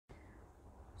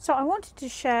So I wanted to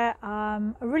share a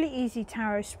really easy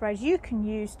tarot spread you can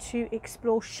use to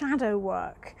explore shadow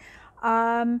work.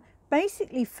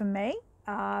 Basically for me,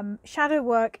 shadow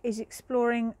work is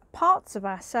exploring parts of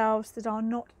ourselves that are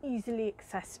not easily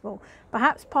accessible.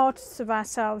 Perhaps parts of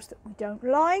ourselves that we don't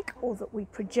like, or that we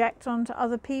project onto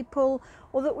other people,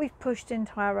 or that we've pushed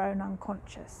into our own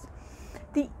unconscious.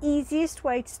 The easiest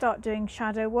way to start doing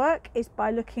shadow work is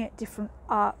by looking at different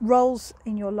roles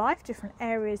in your life, different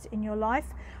areas in your life.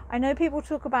 I know people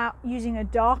talk about using a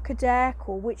darker deck,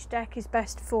 or which deck is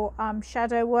best for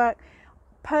shadow work.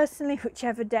 Personally,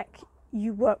 whichever deck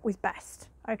you work with best,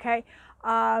 okay?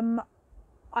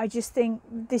 I just think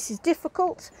this is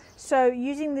difficult, so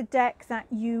using the deck that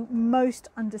you most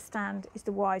understand is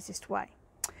the wisest way.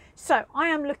 So I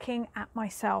am looking at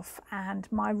myself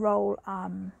and my role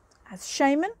as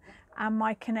shaman and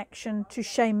my connection to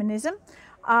shamanism,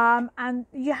 and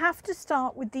you have to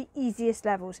start with the easiest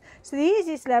levels. So the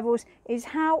easiest levels is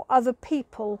how other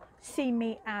people see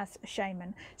me as a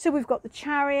shaman. So we've got the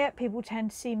Chariot. People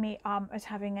tend to see me as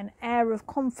having an air of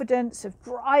confidence, of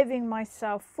driving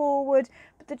myself forward.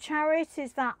 But the Chariot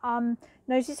is that,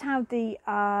 notice how the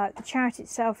Chariot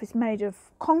itself is made of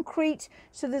concrete,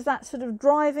 so there's that sort of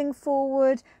driving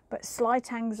forward but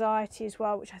slight anxiety as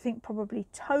well, which I think probably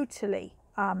totally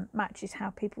matches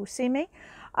how people see me.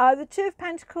 The Two of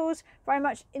Pentacles, very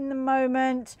much in the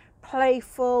moment,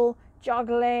 playful,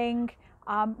 juggling,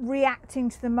 reacting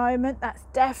to the moment. That's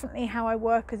definitely how I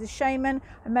work as a shaman.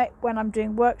 When I'm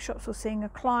doing workshops or seeing a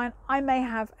client, I may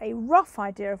have a rough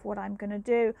idea of what I'm going to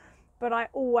do, but I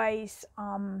always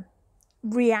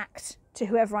react to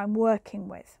whoever I'm working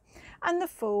with. And the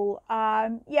Fool,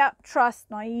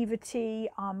 trust, naivety,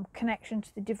 connection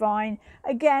to the divine.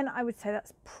 Again, I would say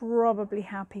that's probably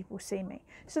how people see me.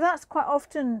 So that's quite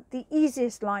often the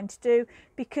easiest line to do,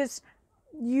 because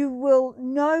you will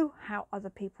know how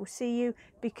other people see you,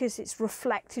 because it's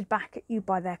reflected back at you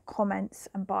by their comments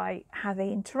and by how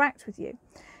they interact with you.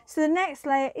 So the next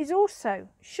layer is also,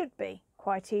 should be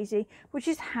quite easy, which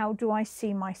is how do I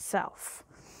see myself?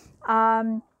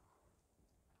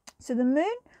 So the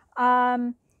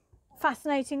Moon,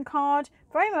 fascinating card,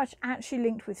 very much actually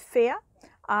linked with fear.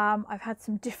 I've had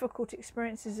some difficult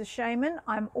experiences as a shaman.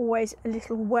 I'm always a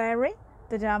little wary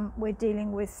that we're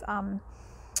dealing with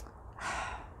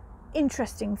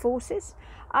interesting forces,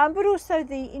 but also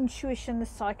the intuition, the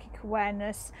psychic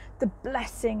awareness, the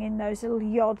blessing in those little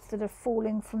yods that are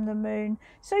falling from the moon.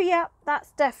 So yeah,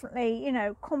 that's definitely, you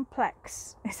know,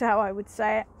 complex is how I would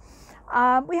say it.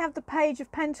 We have the Page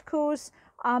of Pentacles,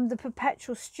 the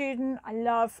perpetual student. I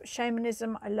love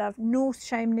shamanism. I love Norse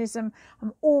shamanism.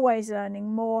 I'm always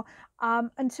learning more.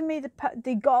 And to me,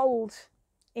 the gold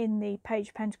in the Page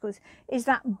of Pentacles is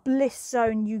that bliss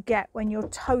zone you get when you're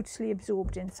totally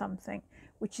absorbed in something,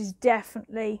 which is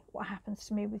definitely what happens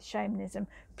to me with shamanism.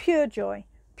 Pure joy,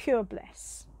 pure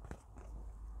bliss.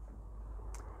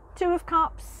 Two of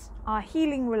Cups are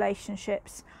healing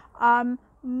relationships.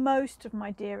 Most of my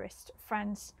dearest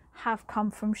friends have come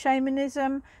from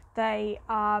shamanism. They,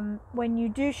 when you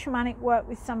do shamanic work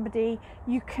with somebody,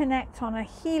 you connect on a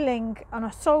healing, on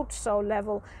a soul to soul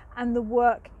level, and the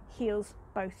work heals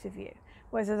both of you,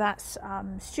 whether that's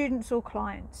students or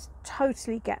clients.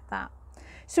 Totally get that.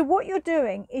 So what you're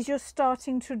doing is you're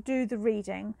starting to do the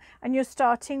reading, and you're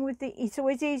starting with it's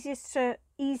always easier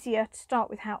to start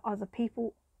with how other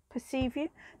people perceive you.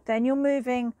 Then you're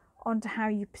moving on to how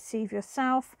you perceive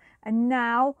yourself, and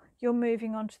now you're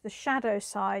moving on to the shadow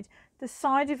side, the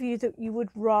side of you that you would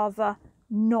rather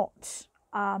not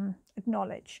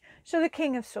acknowledge. So the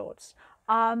King of Swords.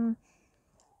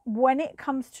 When it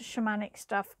comes to shamanic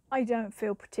stuff, I don't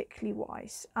feel particularly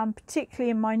wise.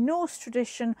 Particularly in my Norse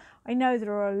tradition, I know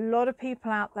there are a lot of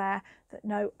people out there that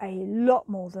know a lot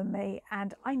more than me,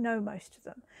 and I know most of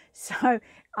them. So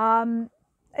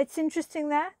it's interesting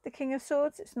there, the King of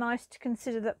Swords. It's nice to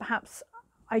consider that perhaps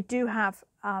I do have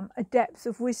a depth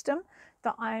of wisdom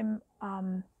that I'm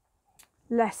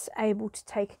less able to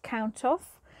take account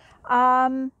of.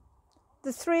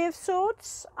 The Three of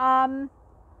Swords,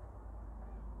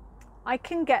 I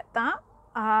can get that.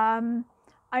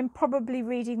 I'm probably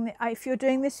reading, if you're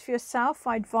doing this for yourself,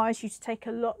 I advise you to take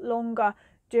a lot longer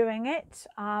doing it.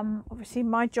 Obviously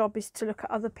my job is to look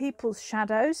at other people's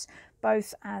shadows,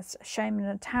 both as a shaman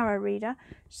and tarot reader,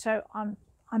 so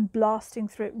I'm blasting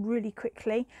through it really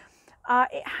quickly.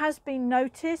 It has been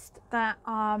noticed that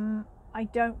I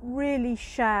don't really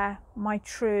share my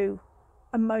true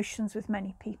emotions with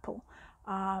many people,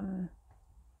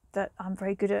 that I'm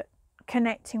very good at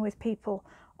connecting with people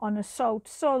on a soul to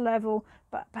soul level,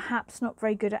 but perhaps not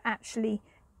very good at actually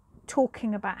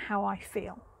talking about how I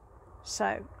feel.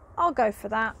 So I'll go for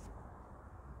that.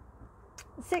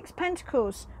 6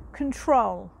 Pentacles,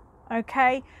 control.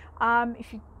 Okay,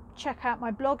 if you check out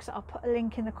my blogs, I'll put a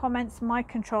link in the comments. My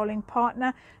controlling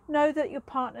partner. Know that your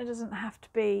partner doesn't have to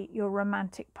be your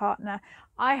romantic partner.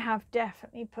 I have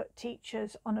definitely put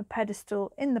teachers on a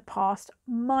pedestal in the past.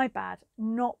 My bad,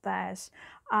 not theirs.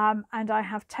 And I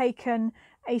have taken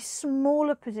a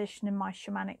smaller position in my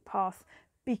shamanic path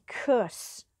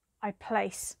because I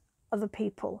place other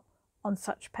people on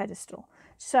such pedestal.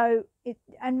 So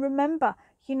and remember,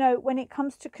 you know, when it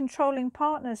comes to controlling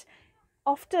partners,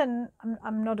 often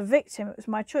I'm not a victim, it was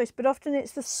my choice, but often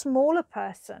it's the smaller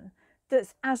person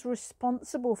that's as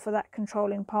responsible for that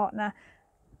controlling partner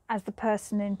as the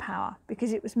person in power,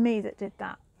 because it was me that did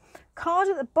that. Card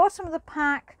at the bottom of the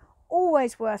pack,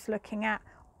 always worth looking at,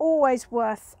 always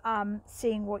worth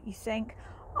seeing what you think.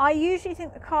 I usually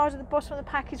think the card at the bottom of the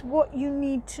pack is what you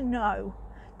need to know.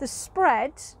 The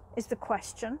spread is the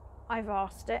question. I've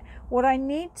asked it. What I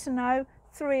need to know,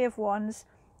 3 of Wands,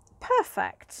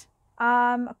 perfect.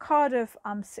 A card of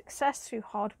success through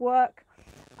hard work,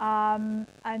 and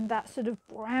that sort of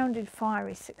grounded,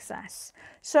 fiery success.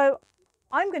 So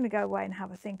I'm going to go away and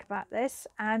have a think about this,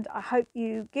 and I hope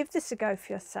you give this a go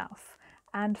for yourself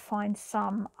and find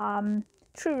some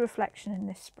true reflection in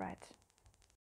this spread.